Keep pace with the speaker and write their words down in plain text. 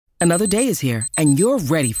Another day is here, and you're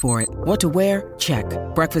ready for it. What to wear? Check.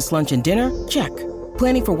 Breakfast, lunch, and dinner? Check.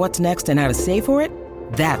 Planning for what's next and how to save for it?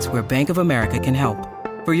 That's where Bank of America can help.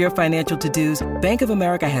 For your financial to-dos, Bank of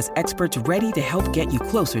America has experts ready to help get you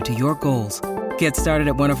closer to your goals. Get started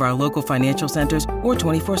at one of our local financial centers or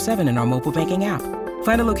 24/7 in our mobile banking app.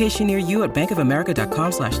 Find a location near you at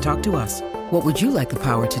bankofamerica.com/talktous. What would you like the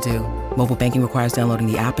power to do? Mobile banking requires downloading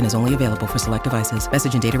the app and is only available for select devices.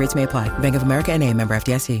 Message and data rates may apply. Bank of America N.A., member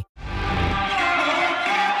FDIC.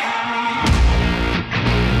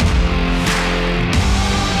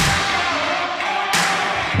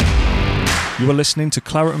 You are listening to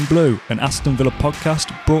Claret and Blue, an Aston Villa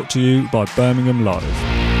podcast brought to you by Birmingham Live.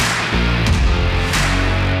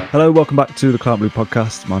 Hello, welcome back to the Claret and Blue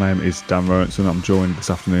podcast. My name is Dan Rowenson. I'm joined this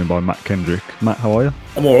afternoon by Matt Kendrick. Matt, how are you?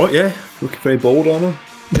 I'm alright, yeah. Looking very bored, aren't I?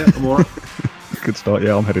 Yeah, I'm alright. Good start.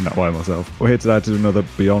 Yeah, I'm heading that way myself. We're here today to do another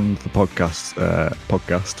Beyond the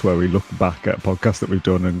Podcast where we look back at podcasts that we've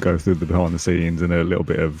done and go through the behind the scenes and a little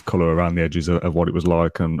bit of colour around the edges of what it was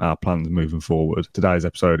like and our plans moving forward. Today's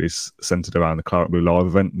episode is centred around the Claret and Blue Live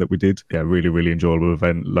event that we did. Yeah, really enjoyable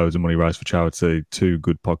event. Loads of money raised for charity. 2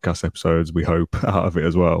 good podcast episodes, we hope, out of it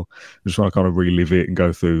as well. We just want to kind of relive it and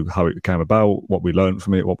go through how it came about, what we learned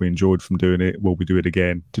from it, what we enjoyed from doing it. Will we do it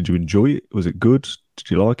again? Did you enjoy it? Was it good? Did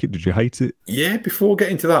you like it? Did you hate it? Yeah, before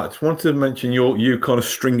getting to that, I just wanted to mention you kind of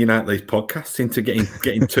stringing out these podcasts into getting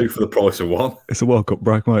 2 for the price of 1. It's a World Cup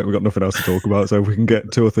break, mate. We've got nothing else to talk about. So if we can get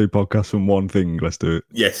 2 or 3 podcasts from one thing, let's do it.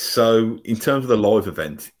 Yes, so in terms of the live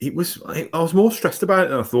event, I was more stressed about it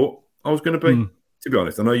than I thought I was going to be, to be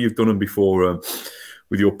honest. I know you've done them before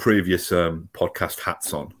with your previous podcast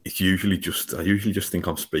hats on. I usually just think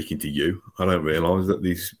I'm speaking to you. I don't realise that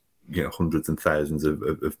these hundreds and thousands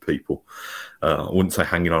of people. I wouldn't say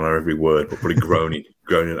hanging on our every word, but probably groaning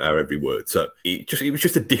at our every word. So it was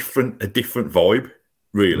just a different vibe,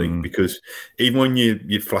 really, because even when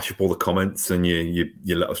you flash up all the comments and you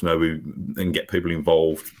let us know and get people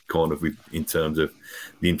involved, kind of in terms of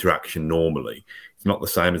the interaction normally, it's not the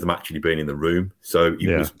same as them actually being in the room. So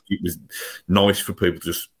it was nice for people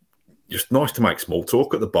to just nice to make small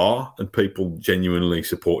talk at the bar and people genuinely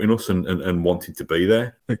supporting us and wanting to be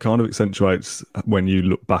there. It kind of accentuates when you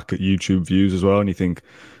look back at YouTube views as well and you think,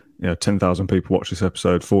 10,000 people watch this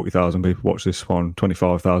episode, 40,000 people watch this one,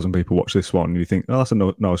 25,000 people watch this one. And you think, that's a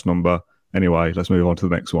nice number. Anyway, let's move on to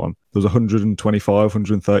the next one. There was 125,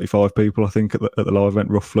 135 people, I think, at the live event,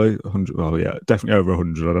 roughly. 100, well, yeah, definitely over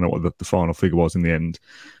 100. I don't know what the final figure was in the end.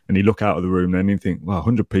 And you look out of the room then and you think, wow,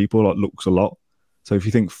 100 people, looks a lot. So if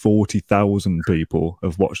you think 40,000 people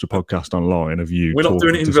have watched a podcast online of you, we're not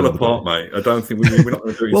doing it in Villa Park, mate. I don't think we're not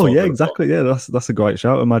going to do it. Well, yeah, exactly. Yeah, that's a great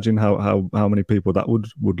shout. Imagine how many people that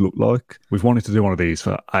would look like. We've wanted to do one of these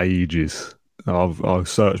for ages. I've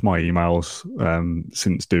searched my emails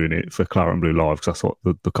since doing it for Claret and Blue Live because that's what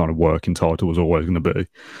the kind of working title was always going to be.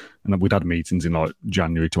 And we'd had meetings in like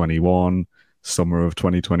January 21, summer of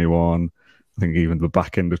 2021, I think even the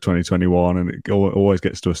back end of 2021, and it always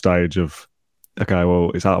gets to a stage of, okay,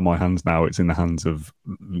 well, it's out of my hands now. It's in the hands of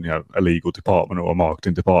a legal department or a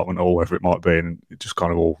marketing department or whatever it might be, and it just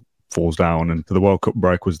kind of all falls down. And the World Cup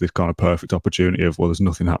break was this kind of perfect opportunity of, well, there's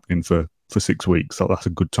nothing happening for 6 weeks, so that's a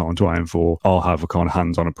good time to aim for. I'll have a kind of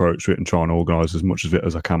hands-on approach to it and try and organise as much of it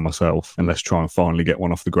as I can myself, and let's try and finally get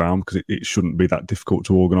one off the ground, because it shouldn't be that difficult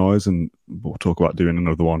to organise. And we'll talk about doing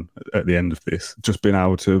another one at the end of this. Just being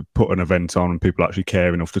able to put an event on and people actually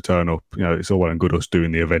care enough to turn up. It's all well and good us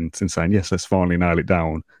doing the event and saying, yes, let's finally nail it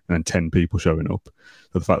down, and then 10 people showing up.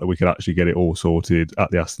 So the fact that we could actually get it all sorted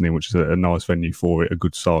at the Aston Inn, which is a nice venue for it, a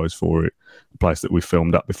good size for it, a place that we've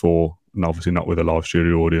filmed at before, and obviously not with a live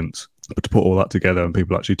studio audience. But to put all that together and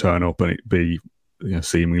people actually turn up and it be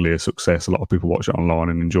seemingly a success. A lot of people watched it online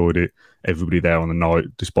and enjoyed it. Everybody there on the night,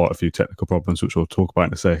 despite a few technical problems, which we'll talk about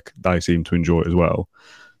in a sec, they seem to enjoy it as well.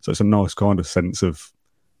 So it's a nice kind of sense of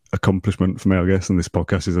accomplishment for me, I guess. And this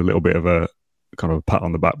podcast is a little bit of a kind of a pat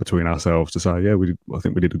on the back between ourselves to say, yeah, I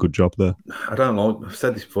think we did a good job there. I've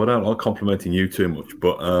said this before, I don't like complimenting you too much,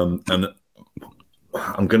 but and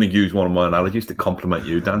I'm going to use one of my analogies to compliment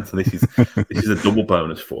you, Dan. So this is a double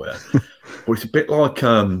bonus for you. But it's a bit like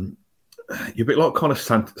you're a bit like kind of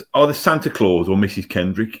either Santa Claus or Mrs.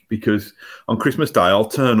 Kendrick, because on Christmas Day I'll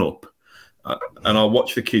turn up and I'll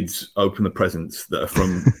watch the kids open the presents that are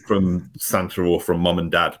from Santa or from mum and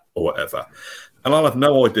dad or whatever, and I'll have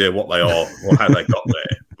no idea what they are or how they got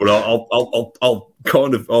there. But I'll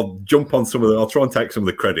jump on some of I'll try and take some of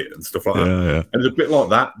the credit and stuff like that. Yeah. And it's a bit like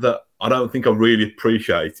that I don't think I really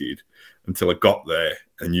appreciated until I got there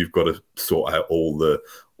and you've got to sort out all the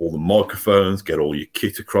microphones, get all your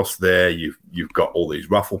kit across there. You've got all these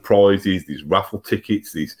raffle prizes, these raffle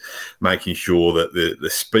tickets, these making sure that the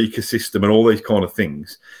speaker system and all these kind of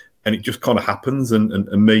things. And it just kind of happens. And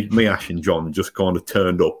me, Ash and John just kind of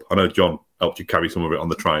turned up. I know John helped you carry some of it on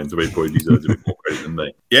the train, so he probably deserves a bit more credit than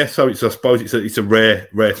me. Yeah, so I suppose it's a rare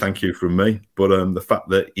thank you from me. But the fact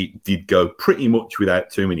that it did go pretty much without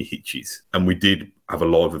too many hitches, and we did have a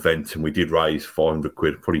live event, and we did raise 500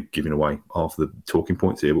 quid, probably giving away half the talking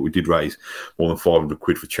points here, but we did raise more than 500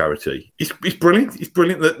 quid for charity. It's brilliant. It's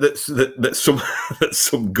brilliant that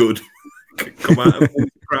some good come out of all this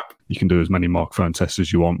crap. You can do as many microphone tests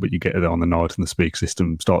as you want, but you get there on the night and the speaker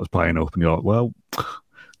system starts playing up, and you're like, well,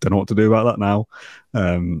 don't know what to do about that now.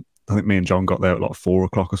 I think me and John got there at like 4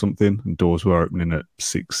 o'clock or something, and doors were opening at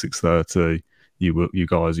 6:30. You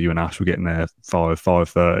and Ash were getting there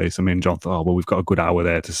 5:30. So me and John thought, oh well, we've got a good hour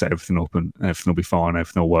there to set everything up, and everything will be fine.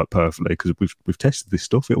 Everything will work perfectly because we've tested this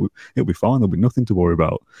stuff. It'll be fine. There'll be nothing to worry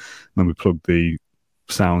about. And then we plugged the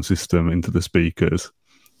sound system into the speakers,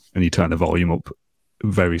 and you turn the volume up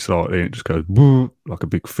very slightly, and it just goes woo, like a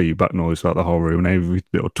big feedback noise throughout the whole room, and every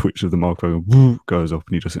little twitch of the microphone woo, goes up,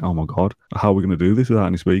 and you just think, oh my god, how are we going to do this without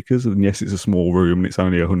any speakers? And yes, it's a small room and it's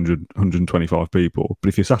only 125 people, but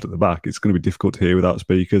if you're sat at the back, it's going to be difficult to hear without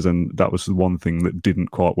speakers. And that was the one thing that didn't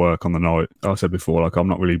quite work on the night. I said before, like, I'm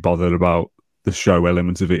not really bothered about the show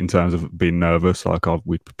elements of it in terms of being nervous. Like,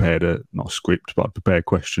 we'd prepared not a script, but I'd prepared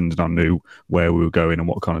questions, and I knew where we were going and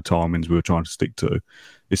what kind of timings we were trying to stick to.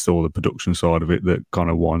 It's all the production side of it that kind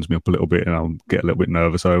of winds me up a little bit, and I'll get a little bit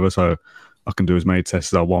nervous over. So I can do as many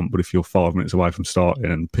tests as I want, but if you're 5 minutes away from starting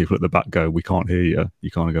and people at the back go, we can't hear you, you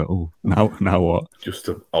kind of go, oh, now what? Just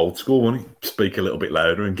old school, wasn't it? Speak a little bit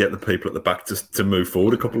louder and get the people at the back to move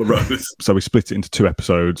forward a couple of rows. So we split it into 2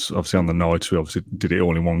 episodes. Obviously on the night, we obviously did it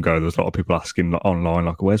all in one go. There's a lot of people asking online,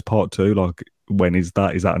 like, where's part 2? Like, when is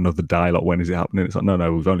that? Is that another day? Like, when is it happening? It's like,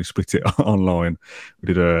 no, we've only split it online.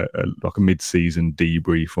 We did a mid-season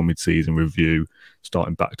debrief or mid-season review,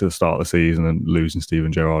 starting back to the start of the season and losing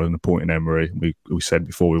Steven Gerrard and appointing Emery. We said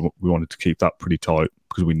before we wanted to keep that pretty tight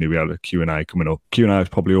because we knew we had a Q&A coming up. Q&A is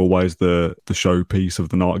probably always the showpiece of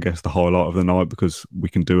the night, I guess, the highlight of the night, because we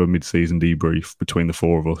can do a mid-season debrief between the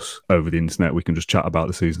 4 of us over the internet. We can just chat about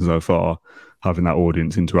the season so far, having that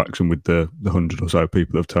audience interaction with the 100 or so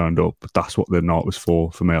people that have turned up. But that's what the night was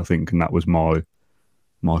for me, I think, and that was my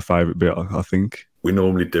favourite bit, I think. We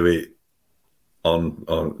normally do it on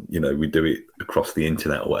we do it across the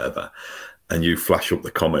internet or whatever, and you flash up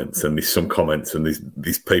the comments, and there's some comments, and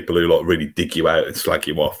these people who like really dig you out and slag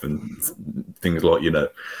you off, and things like,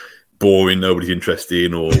 boring, nobody's interested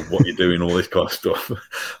in, or what you're doing, all this kind of stuff.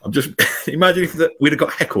 I'm just imagine if we'd have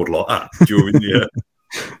got heckled like that during the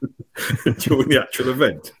during the actual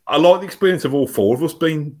event. I like the experience of all 4 of us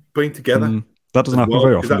being together. That doesn't happen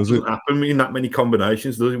very often, does it? That doesn't happen in that many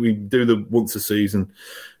combinations, does it? We do the once a season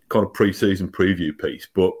kind of pre-season preview piece,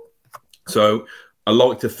 but so I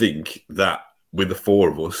like to think that with the 4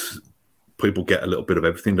 of us, people get a little bit of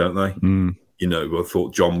everything, don't they? I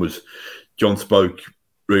thought John spoke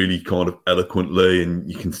really kind of eloquently, and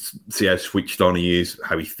you can see how switched on he is,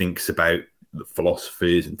 how he thinks about the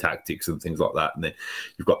philosophies and tactics and things like that. And then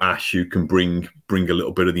you've got Ash, who can bring a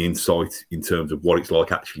little bit of the insight in terms of what it's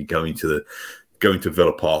like actually going to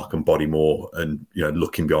Villa Park and Bodymoor, and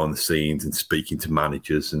looking behind the scenes and speaking to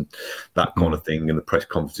managers and that kind of thing, and the press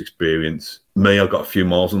conference experience. Me, I've got a few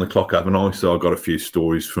miles on the clock, haven't I? So I've got a few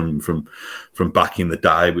stories from back in the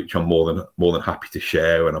day, which I'm more than happy to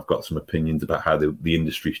share, and I've got some opinions about how the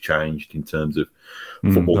industry's changed in terms of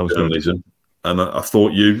football journalism. Good. And I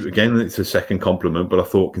thought it's a second compliment, but I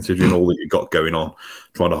thought, considering all that you got going on,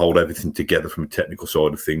 trying to hold everything together from a technical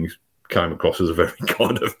side of things, came across as a very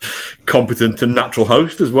kind of competent and natural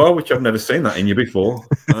host as well, which I've never seen that in you before.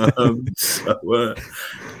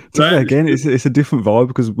 Again, it's a different vibe,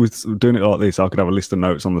 because with doing it like this, I could have a list of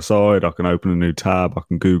notes on the side, I can open a new tab, I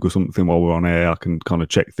can Google something while we're on air, I can kind of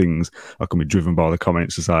check things, I can be driven by the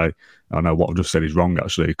comments to say, I know what I've just said is wrong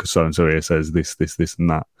actually, because so-and-so here says this and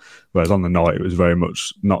that. Whereas on the night, it was very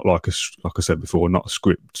much not like I said before, not a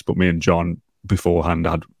script, but me and John beforehand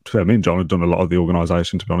me and John had done a lot of the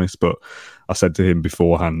organisation, to be honest, but I said to him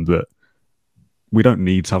beforehand that we don't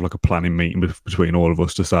need to have like a planning meeting between all of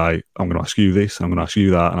us to say, I'm going to ask you this, I'm going to ask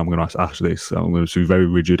you that, and I'm going to ask Ash this. I'm going to be very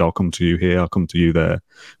rigid. I'll come to you here, I'll come to you there.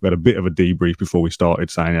 We had a bit of a debrief before we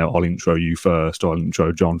started, saying, I'll intro you first, or I'll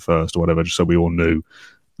intro John first, or whatever, just so we all knew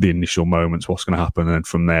the initial moments, what's going to happen, and then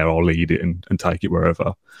from there I'll lead it and take it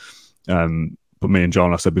wherever. But me and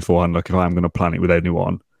John, I said beforehand, like, if I'm going to plan it with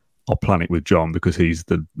anyone, I'll plan it with John, because he's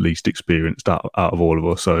the least experienced out of all of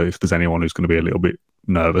us. So if there's anyone who's going to be a little bit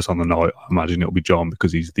nervous on the night, I imagine it'll be John,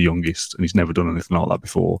 because he's the youngest and he's never done anything like that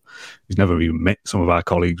before. He's never even met some of our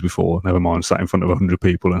colleagues before, never mind sat in front of 100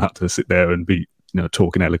 people and had to sit there and be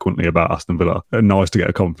talking eloquently about Aston Villa. And nice to get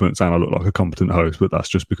a compliment saying I look like a competent host, but that's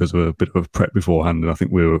just because of a bit of prep beforehand. And I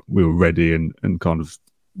think we were ready and kind of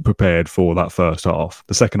prepared for that first half.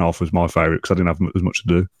 The second half was my favourite because I didn't have as much to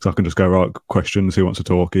do. So I can just go, right, questions, who wants to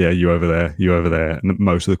talk? Yeah, you over there. And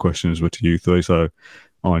most of the questions were to you three. So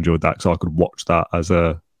I enjoyed that, so I could watch that as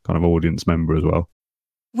a kind of audience member as well.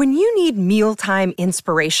 When you need mealtime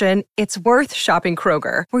inspiration, it's worth shopping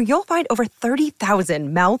Kroger, where you'll find over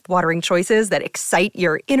 30,000 mouth-watering choices that excite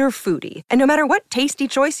your inner foodie. And no matter what tasty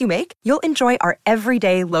choice you make, you'll enjoy our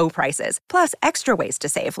everyday low prices, plus extra ways to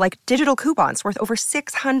save, like digital coupons worth over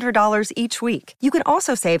 $600 each week. You can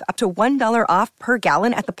also save up to $1 off per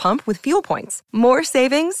gallon at the pump with fuel points. More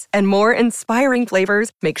savings and more inspiring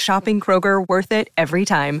flavors make shopping Kroger worth it every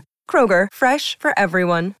time. Kroger, fresh for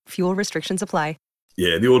everyone. Fuel restrictions apply.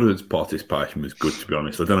 Yeah, the audience participation was good, to be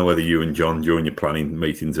honest. I don't know whether you and John, during your planning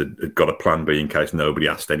meetings, had got a plan B in case nobody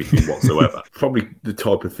asked anything whatsoever. Probably the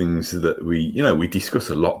type of things that we discuss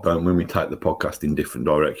a lot, don't we, when we take the podcast in different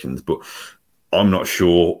directions. But I'm not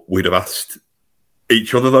sure we'd have asked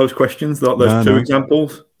each other those questions, like those two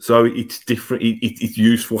examples. So it's different. It's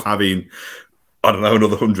useful having, I don't know,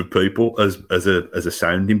 another 100 people as a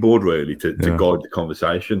sounding board, really, to guide the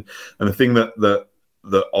conversation. And the thing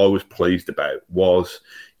that I was pleased about was,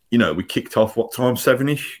 we kicked off, what time,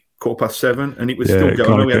 7-ish, 7:15, and it was still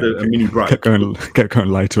going. We had a mini break. Kept going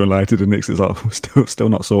later and later, didn't it? 'Cause it's like, we're still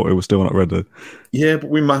not sorted, we're still not ready. Yeah, but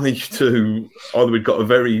we managed to, either we'd got a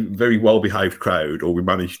very, very well-behaved crowd, or we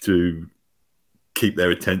managed to keep their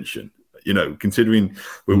attention. Considering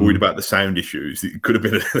we're worried about the sound issues, it could have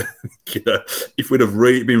been, if we'd have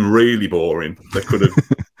been really boring, they could have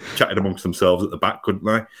chatted amongst themselves at the back, couldn't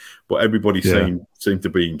they? But everybody seemed to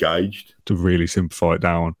be engaged. To really simplify it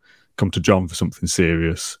down, come to John for something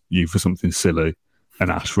serious, you for something silly,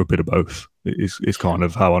 and Ash for a bit of both. It's kind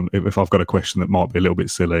of how, if I've got a question that might be a little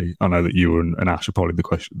bit silly, I know that you and Ash are probably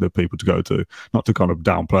the people to go to. Not to kind of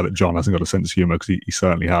downplay that John hasn't got a sense of humour, because he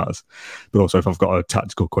certainly has. But also, if I've got a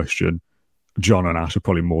tactical question, John and Ash are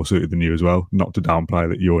probably more suited than you as well. Not to downplay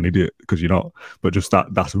that you're an idiot, because you're not, but just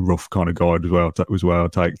that's a rough kind of guide as well. That was where I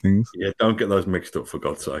take things. Yeah, don't get those mixed up, for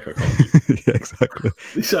God's sake. I can't. Yeah, exactly.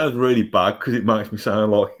 This sounds really bad because it makes me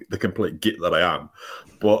sound like the complete git that I am,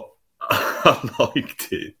 but I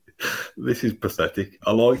liked it. This is pathetic.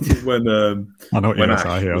 I liked it when I know what when Ash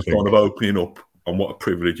was kind of opening up on what a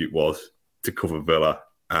privilege it was to cover Villa.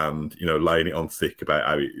 And laying it on thick about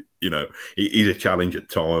how it is a challenge at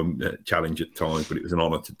times, but it was an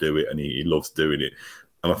honour to do it, and he loves doing it.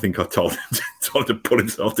 And I think I told him to put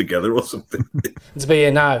himself together or something. To be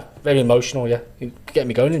here now, very emotional. Yeah, you get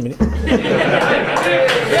me going in a minute.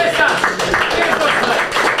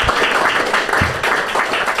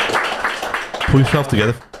 Pull yourself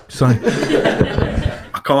together. Sorry.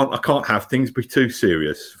 I can't have things be too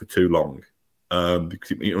serious for too long.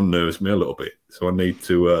 Because it unnerves me a little bit, so I need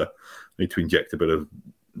to inject a bit of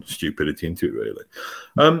stupidity into it, really.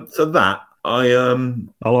 So that I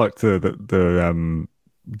like the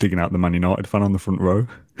digging out the Man United fan on the front row.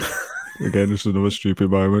 Again, just another stupid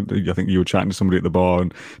moment. I think you were chatting to somebody at the bar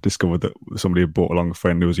and discovered that somebody had brought along a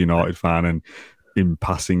friend who was a United fan, and in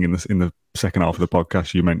passing in the second half of the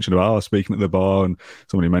podcast, you mentioned about speaking at the bar, and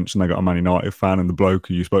somebody mentioned they got a Man United fan, and the bloke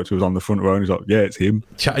who you spoke to was on the front row, and he's like, "Yeah, it's him."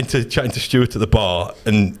 Chatting to Stuart at the bar,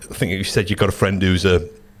 and I think you said you got a friend who's a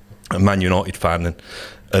Man United fan,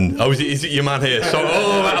 and is it your man here? So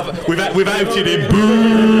we've outed him.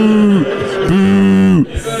 Boo, boo.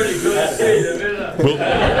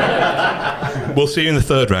 We'll see you in the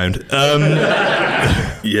third round.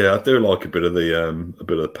 Yeah, I do like a bit of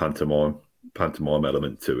the pantomime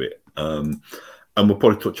element to it, and we'll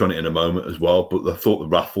probably touch on it in a moment as well. But I thought the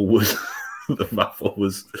raffle was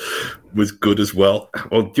good as well.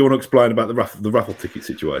 Well, do you want to explain about the raffle ticket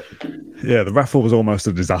situation? Yeah, the raffle was almost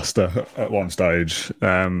a disaster at one stage.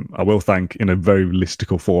 I will thank, in a very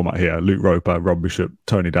listicle format here, Luke Roper, Rob Bishop,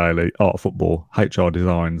 Tony Daly, Art of Football, HR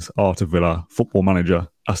Designs, Art of Villa, Football Manager,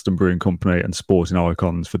 Aston Brewing Company, and Sporting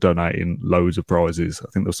Icons for donating loads of prizes. I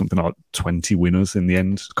think there was something like 20 winners in the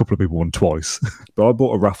end. A couple of people won twice. But I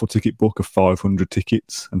bought a raffle ticket book of 500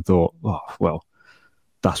 tickets and thought, oh, well,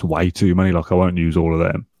 that's way too many. Like, I won't use all of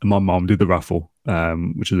them. And my mum did the raffle,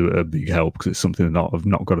 which is a big help because it's something that I've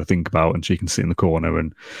not got to think about, and she can sit in the corner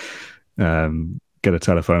and get a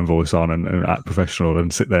telephone voice on and act professional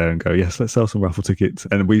and sit there and go, yes, let's sell some raffle tickets.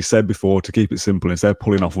 And we said before, to keep it simple, instead of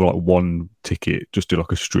pulling off like one ticket, just do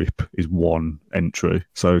like a strip is one entry.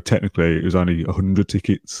 So technically it was only 100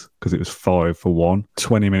 tickets because it was 5 for 1.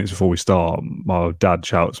 20 minutes before we start, my dad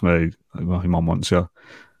shouts me, my mum wants you.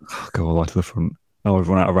 Go all the way to the front. Oh, we've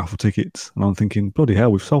run out of raffle tickets. And I'm thinking, bloody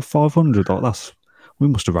hell, we've sold 500. Like, we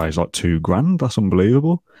must have raised like $2,000. That's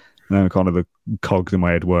unbelievable. And then kind of the cogs in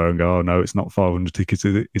my head were and go, oh no, it's not 500 tickets,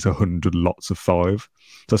 it's 100 lots of 5.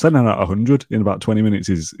 So sending out 100 in about 20 minutes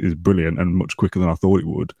is brilliant and much quicker than I thought it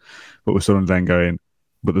would. But we're suddenly then going,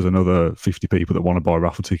 but there's another 50 people that want to buy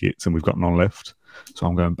raffle tickets and we've got none left. So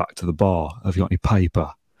I'm going back to the bar. Have you got any paper?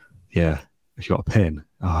 Yeah. Have you got a pen?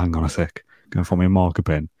 Oh, hang on a sec. Go and find me a marker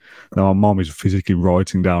pen. Now, my mum is physically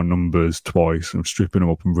writing down numbers twice and stripping them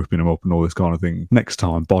up and ripping them up and all this kind of thing. Next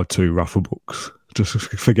time, buy 2 raffle books. Just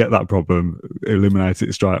forget that problem, eliminate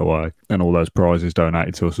it straight away. And all those prizes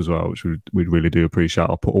donated to us as well, which we'd really do appreciate.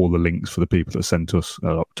 I'll put all the links for the people that sent us.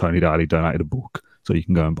 Tony Daly donated a book, so you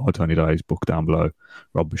can go and buy Tony Daly's book down below.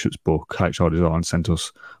 Rob Bishop's book, HR Design, sent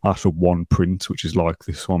us, asked for 1 print, which is like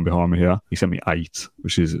this one behind me here. He sent me 8,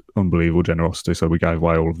 which is unbelievable generosity. So we gave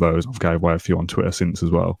away all of those. I've gave away a few on Twitter since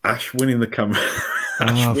as well. Ash winning the camera.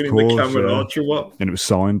 Cameron Archer, what? And it was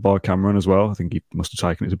signed by Cameron as well. I think he must have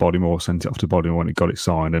taken it to Bodymore, sent it off to Bodymore when he got it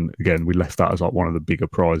signed. And again, we left that as like one of the bigger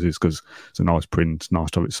prizes because it's a nice print, nice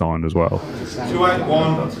to have it signed as well.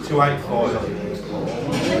 281 to 285.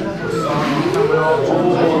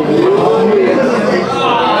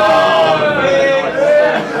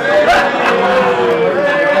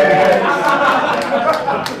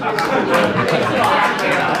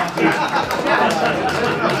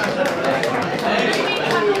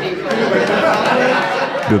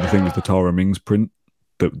 The other thing was the Tara Mings print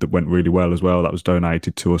that went really well as well. That was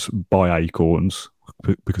donated to us by Acorns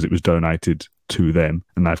because it was donated to them,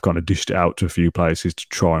 and they've kind of dished it out to a few places to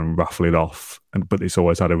try and raffle it off. But it's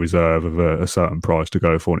always had a reserve of a certain price to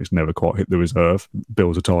go for, and it's never quite hit the reserve.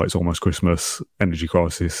 Bills are tight, it's almost Christmas, energy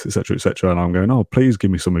crisis, etc., etc. And I'm going, oh, please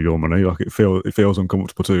give me some of your money. Like it feels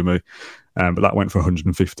uncomfortable to me. But that went for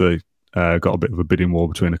 150. Got a bit of a bidding war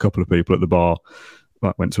between a couple of people at the bar.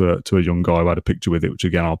 That went to a young guy who had a picture with it, which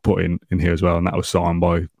again I'll put in here as well, and that was signed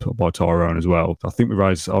by Tyrone as well. I think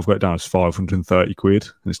I've got it down as 530 quid,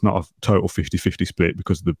 and it's not a total 50-50 split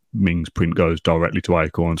because the Mings print goes directly to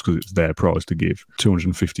Acorns because it's their prize to give.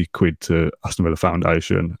 250 quid to Aston Villa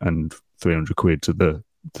Foundation and 300 quid to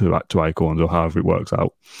Acorns, or however it works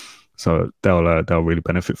out. So they'll really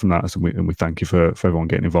benefit from that, and we thank you for everyone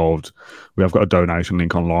getting involved. We have got a donation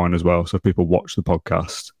link online as well, so if people watch the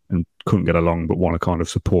podcast and couldn't get along but want to kind of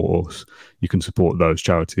support us, you can support those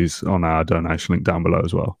charities on our donation link down below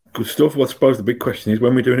as well. Good stuff. Well, I suppose the big question is,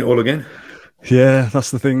 when we're doing it all again? Yeah,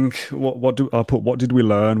 that's the thing. What did we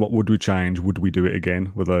learn? What would we change? Would we do it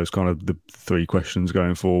again? Were those kind of the 3 questions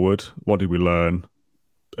going forward? What did we learn?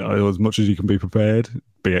 As much as you can be prepared,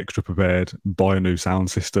 be extra prepared, buy a new sound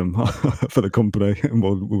system for the company, and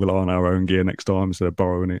we'll rely on our own gear next time instead of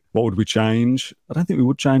borrowing it. What would we change? I don't think we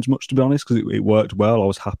would change much, to be honest, because it worked well. I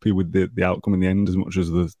was happy with the outcome in the end, as much as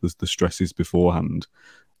the stresses beforehand.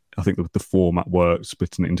 I think the format worked,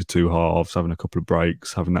 splitting it into 2 halves, having a couple of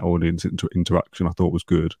breaks, having that audience interaction, I thought was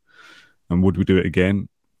good. And would we do it again?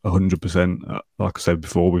 100%. Like I said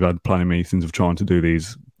before, we've had planning meetings of trying to do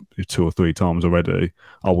these 2 or 3 times already.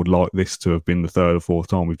 I would like this to have been the 3rd or 4th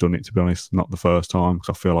time we've done it, to be honest, not the first time,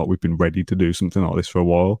 because I feel like we've been ready to do something like this for a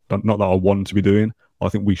while. Not that I want to be doing. I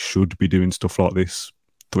think we should be doing stuff like this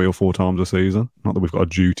 3 or 4 times a season. Not that we've got a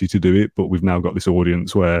duty to do it, but we've now got this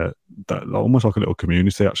audience where that almost like a little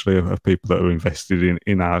community actually of people that are invested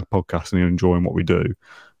in our podcast and enjoying what we do.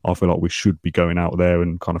 I feel like we should be going out there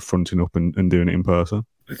and kind of fronting up and doing it in person.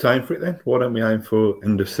 Let's aim for it then. Why don't we aim for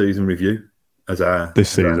end of season review as our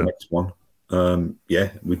next one?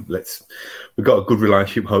 We've got a good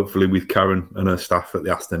relationship hopefully with Karen and her staff at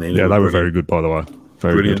the Aston Inn. Yeah, they were very good, by the way.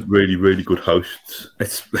 Very brilliant, good. really, really good hosts.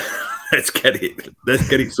 Let's get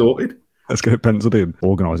it sorted. Let's get it penciled in.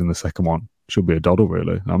 Organising the second one should be a doddle,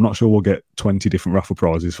 really. I'm not sure we'll get 20 different raffle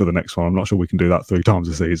prizes for the next one. I'm not sure we can do that 3 times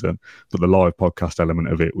a season, but the live podcast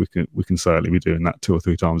element of it, we can certainly be doing that 2 or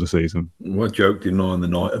 3 times a season. Well, I joked in on the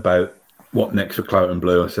night about what next for Claret and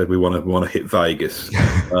Blue. I said we want to hit Vegas.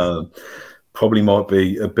 Probably might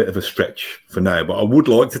be a bit of a stretch for now, but I would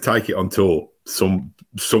like to take it on tour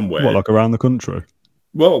somewhere. What, like around the country?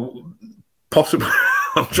 Well, possibly.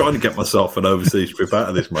 I'm trying to get myself an overseas trip out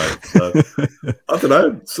of this, mate. So, I don't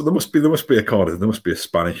know. So there must be a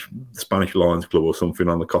Spanish Lions club or something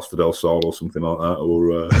on the Costa del Sol or something like that.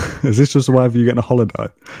 Or is this just a way of you getting a holiday?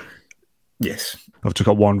 Yes. I've just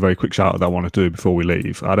got one very quick shout out that I want to do before we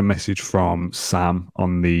leave. I had a message from Sam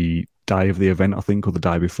on the day of the event, I think, or the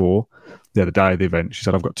day before. Yeah, the day of the event. She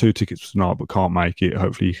said, I've got 2 tickets for tonight, but can't make it.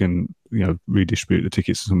 Hopefully you can, redistribute the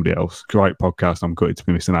tickets to somebody else. Great podcast. I'm gutted to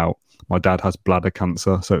be missing out. My dad has bladder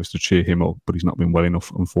cancer, so it's to cheer him up, but he's not been well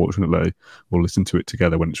enough, unfortunately. We'll listen to it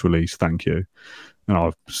together when it's released. Thank you. And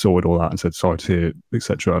I've sorted all that and said, sorry to hear,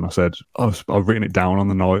 etc. And I said, I've written it down on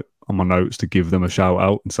the night on my notes to give them a shout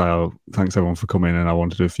out and say, oh, thanks everyone for coming. And I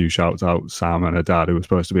wanted to do a few shouts out. Sam and her dad, who were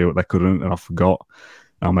supposed to be, but they couldn't, and I forgot.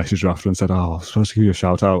 I messaged her after and said, I was supposed to give you a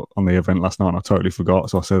shout out on the event last night and I totally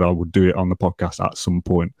forgot. So I said I would do it on the podcast at some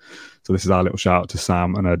point. So this is our little shout out to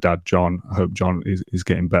Sam and her dad, John. I hope John is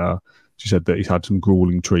getting better. She said that he's had some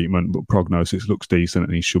grueling treatment, but prognosis looks decent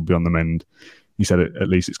and he should be on the mend. He said at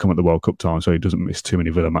least it's come at the World Cup time, so he doesn't miss too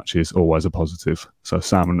many Villa matches, always a positive. So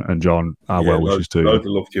Sam and John, our well wishes too. Loads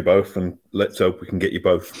of love to you both, and let's hope we can get you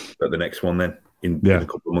both at the next one then in a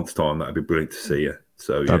couple of months' time. That'd be brilliant to see you.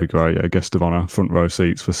 So that'd be great. Yeah, guest of honour, front row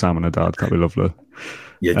seats for Sam and her dad. That'd be lovely.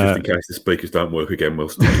 Yeah, just in case the speakers don't work again, we'll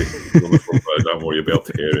stick it on the front row. Don't worry, you'll be able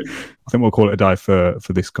to hear it. I think we'll call it a day for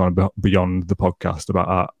this kind of beyond the podcast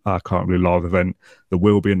about our Claret and Blue live event. There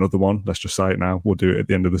will be another one. Let's just say it now. We'll do it at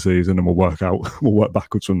the end of the season, and we'll work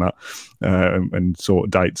backwards from that, and sort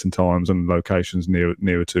dates and times and locations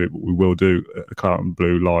nearer to it. But we will do a Claret and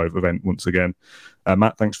Blue live event once again.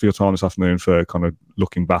 Matt, thanks for your time this afternoon for kind of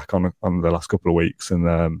looking back on the last couple of weeks,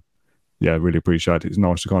 and really appreciate it. It's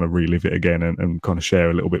nice to kind of relive it again and kind of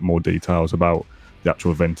share a little bit more details about the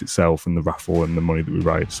actual event itself and the raffle and the money that we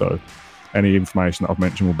raised. So any information that I've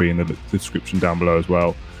mentioned will be in the description down below as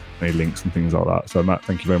well, any links and things like that. So Matt,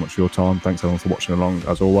 thank you very much for your time. Thanks everyone for watching along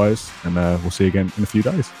as always, and we'll see you again in a few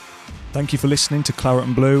days. Thank you for listening to Claret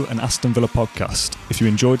and Blue, an Aston Villa podcast. If you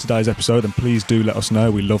enjoyed today's episode, then please do let us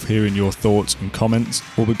know. We love hearing your thoughts and comments.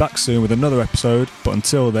 We'll be back soon with another episode, but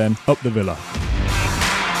until then, up the Villa.